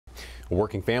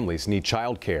Working families need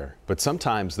childcare, but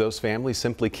sometimes those families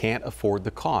simply can't afford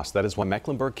the cost. That is why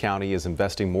Mecklenburg County is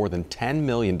investing more than $10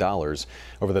 million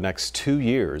over the next 2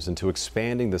 years into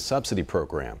expanding the subsidy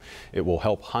program. It will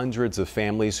help hundreds of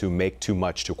families who make too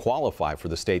much to qualify for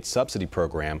the state's subsidy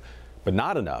program, but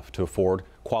not enough to afford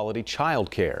quality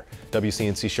childcare.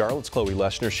 WCNC Charlotte's Chloe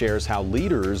Leshner shares how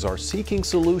leaders are seeking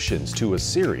solutions to a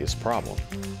serious problem.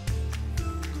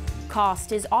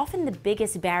 Cost is often the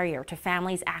biggest barrier to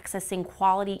families accessing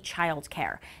quality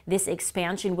childcare. This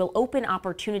expansion will open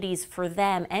opportunities for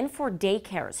them and for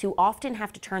daycares who often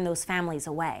have to turn those families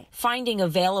away. Finding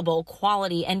available,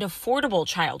 quality, and affordable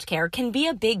childcare can be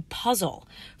a big puzzle.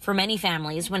 For many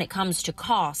families, when it comes to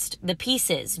cost, the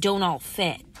pieces don't all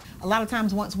fit. A lot of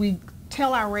times once we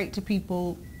tell our rate to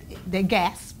people, they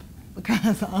gasp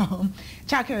because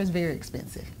childcare is very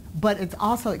expensive. But it's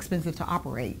also expensive to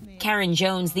operate. Karen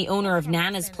Jones, the owner of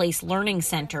Nana's Place Learning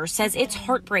Center, says it's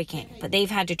heartbreaking, but they've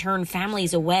had to turn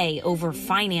families away over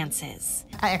finances.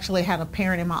 I actually had a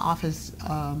parent in my office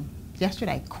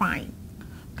yesterday crying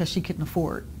because she couldn't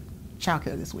afford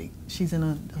childcare this week. She's in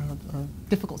a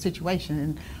difficult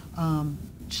situation, and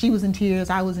she was in tears,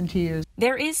 I was in tears.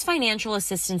 There is financial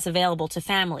assistance available to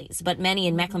families, but many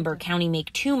in Mecklenburg County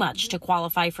make too much to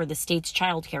qualify for the state's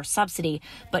child care subsidy,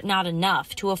 but not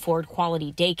enough to afford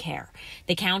quality daycare.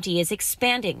 The county is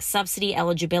expanding subsidy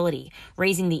eligibility,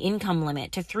 raising the income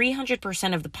limit to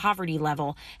 300% of the poverty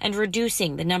level and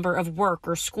reducing the number of work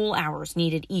or school hours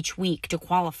needed each week to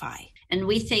qualify. And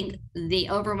we think the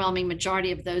overwhelming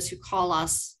majority of those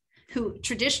who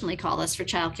traditionally call us for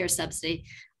child care subsidy,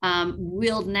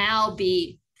 will now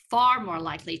be far more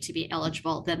likely to be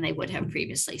eligible than they would have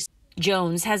previously.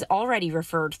 Jones has already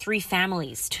referred 3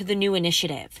 families to the new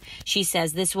initiative. She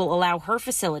says this will allow her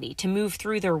facility to move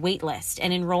through their wait list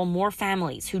and enroll more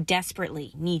families who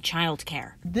desperately need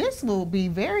childcare. This will be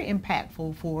very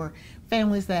impactful for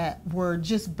families that were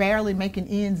just barely making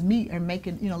ends meet and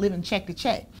living check to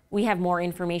check. We have more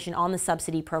information on the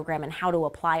subsidy program and how to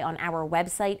apply on our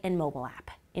website and mobile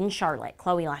app. In Charlotte,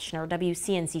 Chloe Leshner,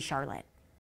 WCNC Charlotte.